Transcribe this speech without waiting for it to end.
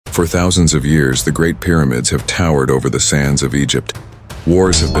For thousands of years, the Great Pyramids have towered over the sands of Egypt.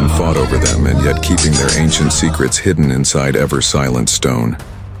 Wars have been fought over them, and yet keeping their ancient secrets hidden inside ever-silent stone.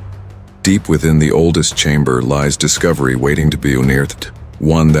 Deep within the oldest chamber lies discovery waiting to be unearthed,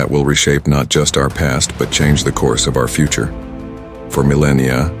 one that will reshape not just our past but change the course of our future. For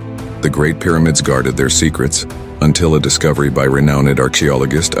millennia, the Great Pyramids guarded their secrets, until a discovery by renowned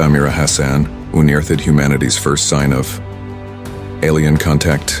archaeologist Amira Hassan unearthed humanity's first sign of alien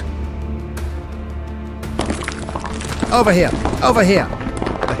contact. Over here! Over here!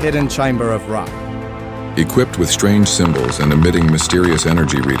 The hidden chamber of Ra. Equipped with strange symbols and emitting mysterious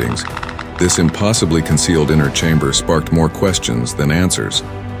energy readings, this impossibly concealed inner chamber sparked more questions than answers.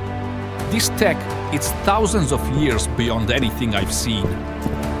 This tech is thousands of years beyond anything I've seen.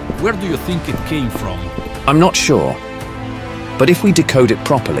 Where do you think it came from? I'm not sure. But if we decode it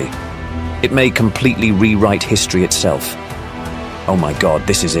properly, it may completely rewrite history itself. Oh my God,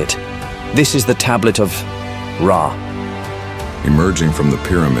 this is it. This is the tablet of Ra. Emerging from the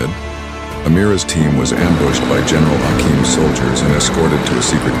pyramid, Amira's team was ambushed by General Akim's soldiers and escorted to a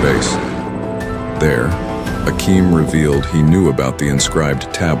secret base. There, Akim revealed he knew about the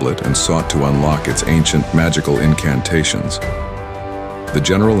inscribed tablet and sought to unlock its ancient magical incantations. The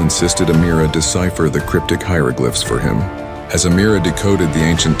general insisted Amira decipher the cryptic hieroglyphs for him. As Amira decoded the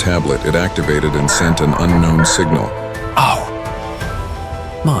ancient tablet, it activated and sent an unknown signal. Oh!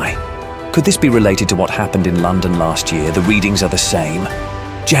 My, could this be related to what happened in London last year? The readings are the same.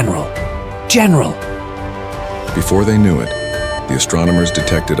 General! General! Before they knew it, the astronomers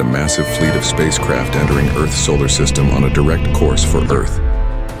detected a massive fleet of spacecraft entering Earth's solar system on a direct course for Earth.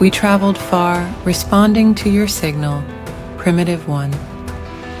 We traveled far, responding to your signal, Primitive One.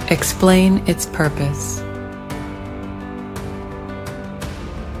 Explain its purpose.